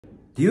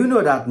Do you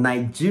know that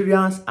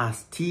Nigerians are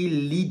still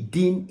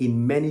leading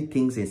in many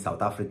things in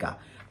South Africa?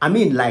 I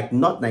mean, like,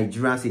 not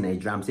Nigerians in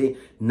Nigeria. I'm saying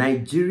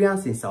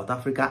Nigerians in South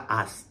Africa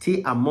are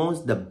still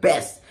amongst the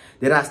best.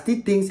 There are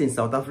still things in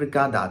South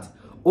Africa that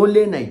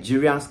only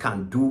Nigerians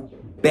can do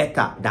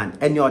better than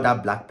any other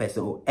black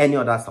person or any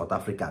other South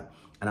African.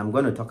 And I'm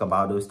going to talk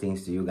about those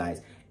things to you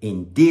guys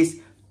in this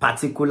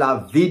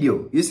particular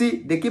video. You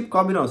see, they keep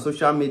coming on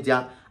social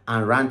media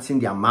and ranting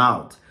their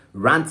mouth.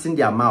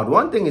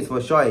 One thing is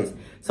for sure is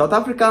South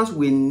Africans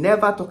will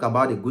never talk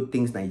about the good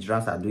things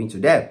Nigerians are doing to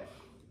them.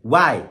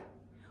 Why?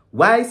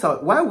 Why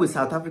will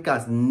South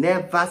Africans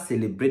never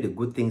celebrate the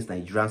good things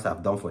Nigerians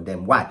have done for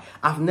them? Why?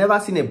 I've never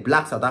seen a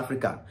black South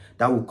African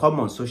that will come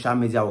on social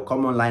media, will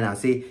come online and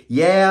say,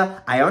 yeah,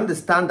 I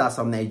understand that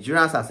some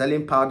Nigerians are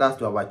selling powders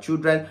to our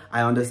children.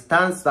 I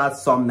understand that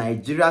some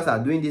Nigerians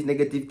are doing these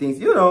negative things.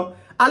 You know,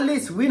 at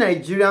least we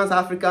Nigerians,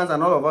 Africans,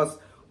 and all of us,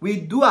 we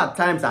do at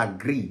times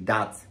agree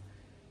that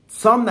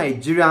some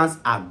Nigerians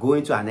are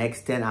going to an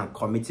extent and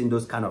committing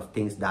those kind of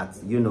things that,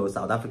 you know,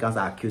 South Africans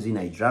are accusing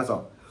Nigerians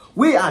of.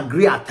 We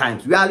agree at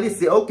times. We at least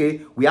say,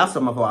 okay, we have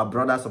some of our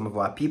brothers, some of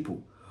our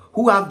people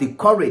who have the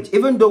courage,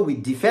 even though we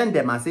defend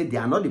them and say they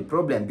are not the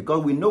problem,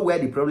 because we know where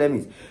the problem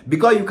is.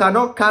 Because you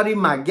cannot carry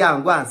Maggi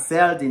and go and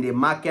sell it in the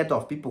market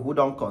of people who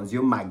don't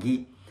consume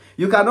Maggi.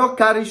 You cannot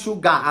carry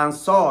sugar and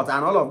salt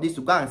and all of this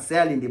to go and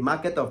sell in the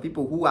market of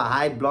people who are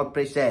high blood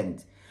pressure.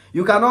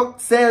 You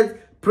cannot sell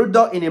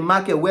product in a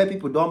market where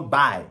people don't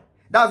buy.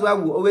 That's why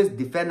we always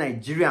defend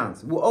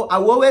Nigerians. I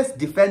will always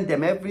defend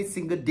them every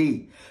single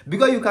day.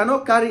 Because you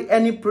cannot carry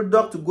any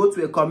product to go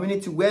to a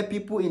community where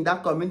people in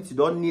that community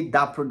don't need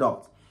that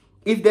product.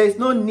 If there is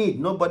no need,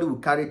 nobody will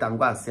carry it and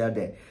go and sell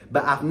there.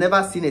 But I've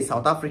never seen a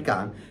South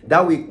African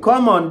that will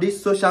come on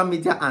this social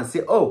media and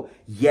say, oh,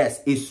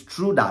 yes, it's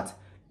true that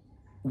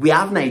we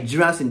have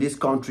Nigerians in this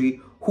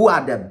country who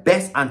are the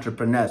best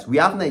entrepreneurs. We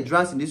have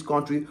Nigerians in this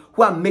country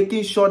who are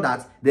making sure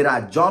that there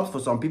are jobs for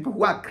some people,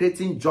 who are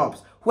creating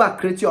jobs, who are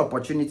creating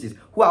opportunities,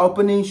 who are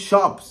opening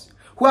shops,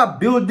 who are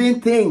building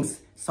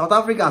things. South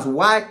Africans,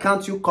 why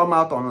can't you come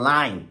out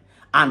online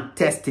and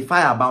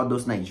testify about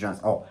those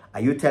Nigerians? Oh,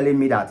 are you telling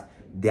me that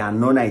there are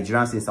no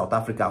Nigerians in South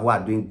Africa who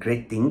are doing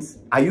great things?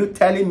 Are you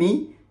telling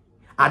me?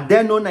 Are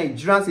there no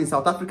Nigerians in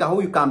South Africa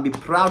who you can be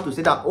proud to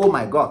say that, oh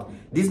my God,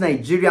 these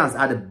Nigerians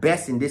are the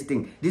best in this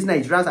thing. These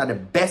Nigerians are the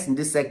best in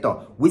this sector.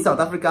 We South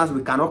Africans,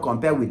 we cannot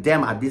compare with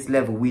them at this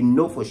level. We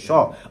know for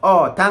sure.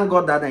 Oh, thank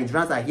God that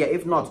Nigerians are here.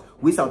 If not,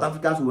 we South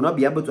Africans will not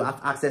be able to have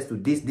access to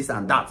this, this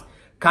and that.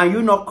 Can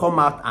you not come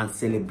out and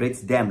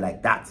celebrate them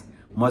like that?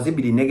 Must it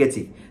be the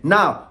negative?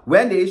 Now,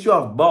 when the issue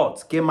of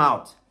bots came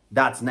out,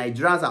 that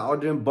Nigerians are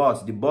ordering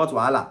bots, the bots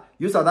wahala,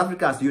 you South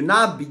Africans, you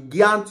now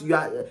began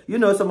to, you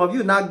know, some of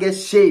you now get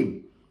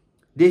shame.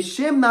 The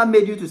shame now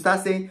made you to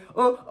start saying,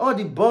 oh, all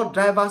the bot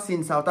drivers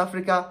in South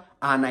Africa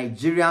are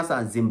Nigerians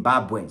and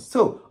Zimbabweans.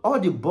 So, all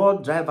the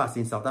bot drivers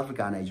in South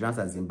Africa are Nigerians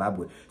and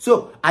Zimbabwe.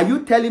 So, are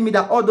you telling me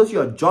that all those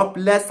your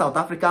jobless South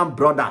African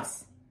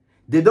brothers,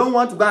 they don't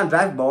want to go and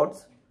drive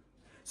bots?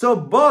 So,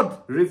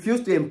 bot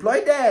refused to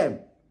employ them.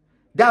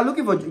 They are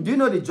looking for, do you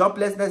know the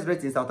joblessness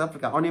rate in South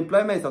Africa?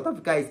 Unemployment in South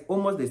Africa is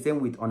almost the same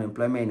with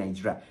unemployment in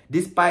Nigeria,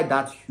 despite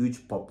that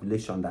huge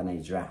population that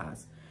Nigeria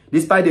has.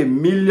 Despite the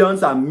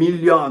millions and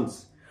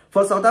millions.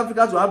 For South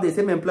Africa to have the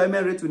same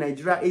employment rate to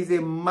Nigeria is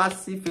a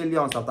massive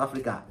failure in South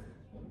Africa.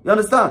 You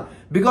understand?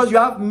 Because you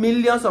have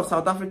millions of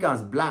South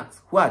Africans,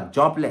 blacks, who are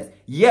jobless.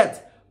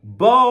 Yet,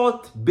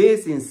 both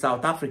based in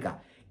South Africa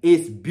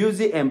is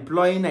busy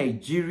employing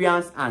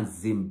Nigerians and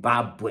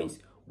Zimbabweans.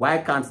 Why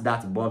can't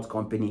that bot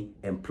company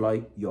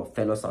employ your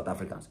fellow South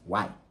Africans?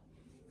 Why?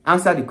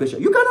 Answer the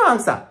question. You cannot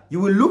answer.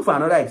 You will look for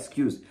another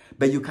excuse.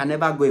 But you can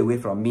never go away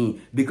from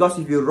me. Because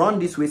if you run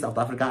this way, South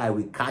Africa, I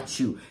will catch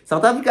you.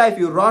 South Africa, if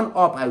you run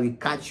up, I will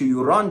catch you.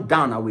 You run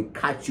down, I will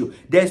catch you.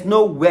 There's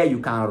nowhere you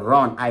can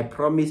run. I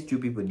promise you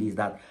people this,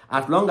 that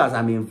as long as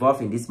I'm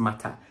involved in this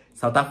matter,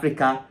 South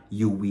Africa,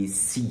 you will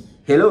see.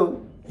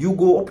 Hello? You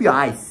go up your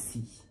eyes,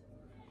 see.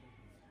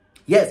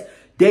 Yes,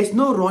 there's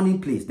no running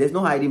place. There's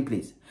no hiding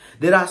place.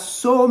 There are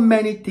so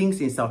many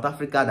things in South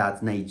Africa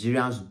that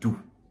Nigerians do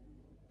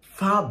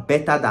far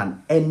better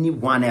than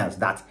anyone else,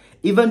 that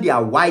even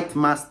their white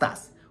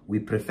masters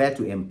will prefer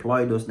to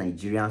employ those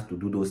Nigerians to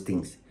do those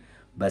things.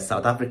 But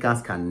South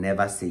Africans can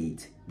never say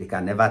it. They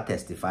can never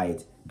testify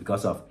it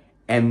because of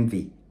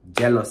envy,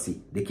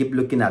 jealousy. They keep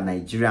looking at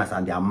Nigerians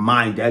and their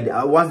mind.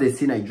 Once they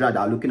see Nigeria, they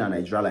are looking at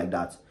Nigeria like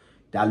that.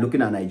 They are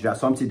looking at Nigeria,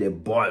 something they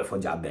boil for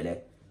their belly.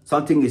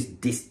 Something is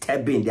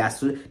disturbing. They are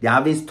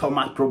having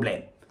stomach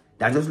problem.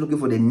 They are just looking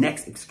for the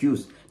next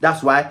excuse.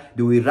 That's why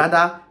they will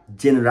rather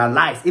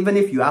generalize. Even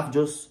if you have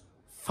just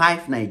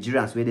 5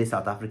 Nigerians where they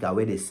South Africa,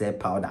 where they sell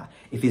powder.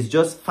 If it's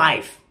just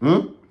 5,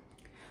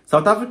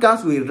 South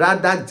Africans will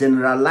rather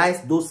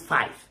generalize those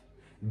 5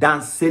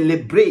 than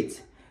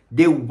celebrate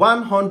the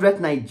 100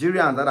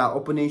 Nigerians that are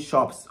opening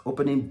shops,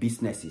 opening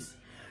businesses,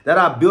 that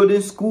are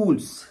building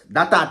schools,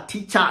 that are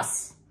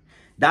teachers,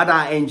 that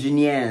are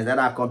engineers, that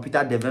are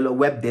computer developers,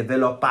 web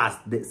developers.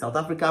 South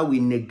Africa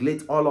will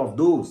neglect all of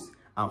those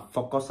and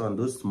focus on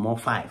those small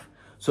 5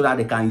 so that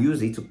they can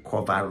use it to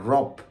cover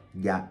up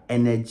their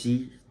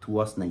energy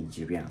towards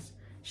Nigerians.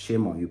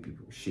 Shame on you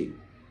people. Shame.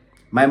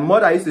 My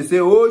mother used to say,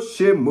 oh,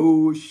 shame,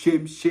 oh,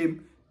 shame,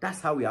 shame.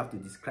 That's how we have to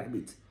describe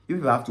it. You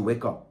people have to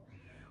wake up.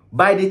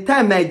 By the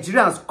time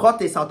Nigerians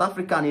caught a South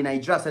African in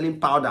Nigeria selling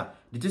powder,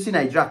 did you see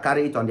Nigeria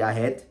carry it on their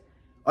head?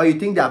 Or you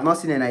think they have not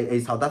seen a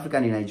South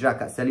African in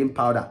Nigeria selling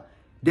powder?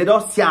 They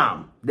don't see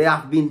them. There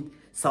have been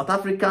South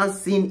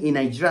Africans seen in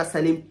Nigeria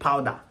selling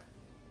powder.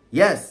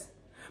 Yes.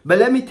 But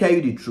let me tell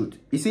you the truth.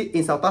 You see,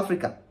 in South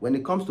Africa, when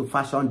it comes to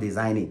fashion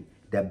designing,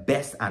 the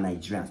best are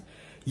Nigerians.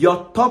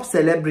 Your top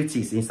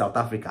celebrities in South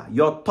Africa,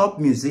 your top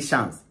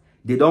musicians,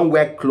 they don't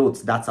wear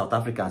clothes that South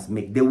Africans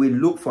make. They will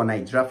look for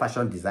Nigeria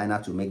fashion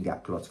designer to make their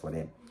clothes for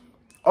them.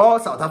 All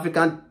South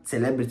African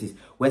celebrities,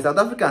 when South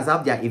Africans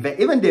have their event,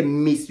 even the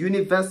Miss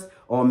Universe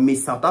or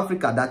Miss South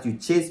Africa that you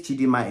chase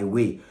Chidima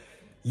away,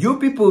 you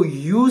people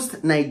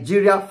used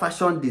Nigeria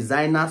fashion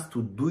designers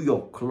to do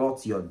your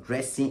clothes, your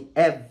dressing,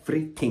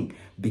 everything.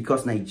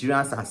 Because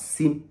Nigerians are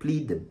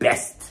simply the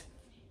best.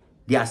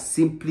 They are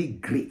simply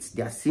great.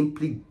 They are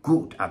simply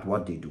good at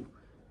what they do.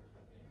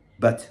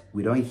 But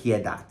we don't hear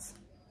that.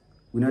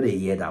 We know they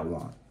hear that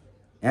one.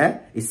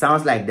 It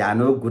sounds like there are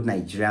no good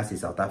Nigerians in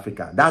South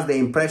Africa. That's the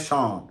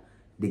impression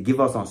they give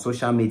us on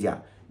social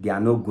media. There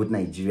are no good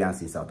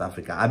Nigerians in South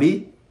Africa.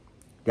 Abi,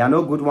 there are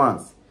no good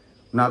ones.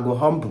 Now go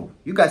humble.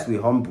 You guys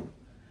will humble.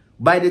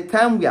 By the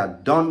time we are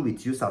done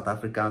with you South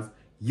Africans,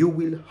 you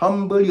will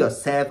humble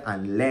yourself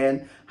and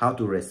learn how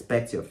to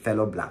respect your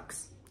fellow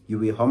blacks. You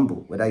will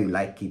humble, whether you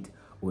like it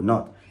or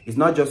not. It's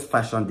not just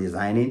fashion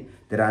designing.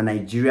 There are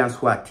Nigerians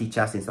who are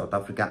teachers in South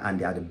Africa and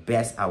they are the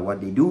best at what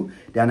they do.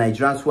 There are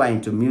Nigerians who are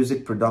into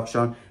music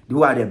production,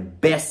 who are the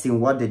best in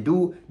what they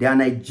do. There are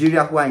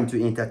Nigerians who are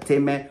into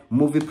entertainment,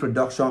 movie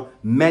production,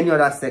 many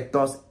other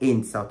sectors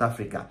in South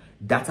Africa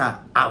that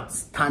are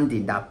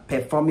outstanding, that are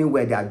performing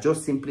well. They are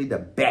just simply the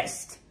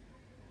best.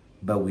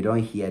 But we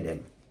don't hear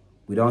them.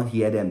 We don't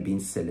hear them being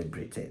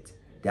celebrated.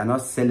 They are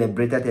not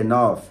celebrated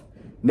enough.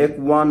 Make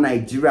one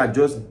Nigeria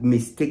just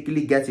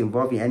mistakenly get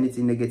involved in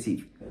anything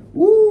negative.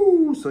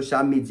 Ooh,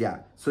 social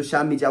media.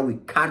 Social media will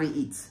carry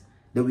it.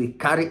 They will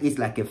carry it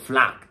like a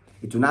flag.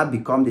 It will not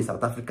become the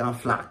South African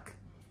flag.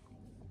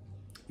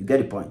 You get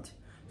the point?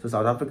 So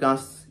South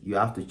Africans, you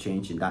have to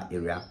change in that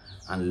area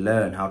and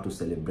learn how to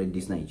celebrate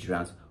these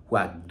Nigerians who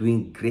are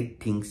doing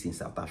great things in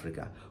South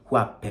Africa, who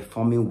are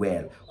performing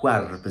well, who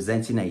are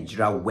representing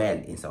Nigeria well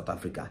in South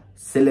Africa.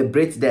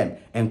 Celebrate them,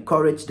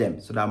 encourage them,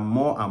 so that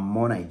more and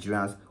more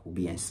Nigerians will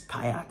be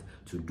inspired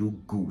to do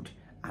good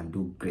and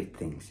do great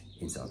things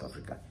in South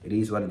Africa. It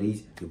is what it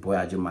is. Your boy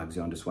Ajay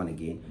Magzi on this one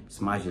again.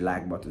 Smash the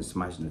like button,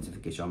 smash the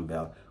notification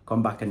bell.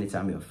 Come back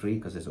anytime you're free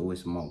because there's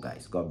always more,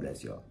 guys. God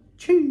bless you all.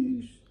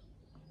 Cheers.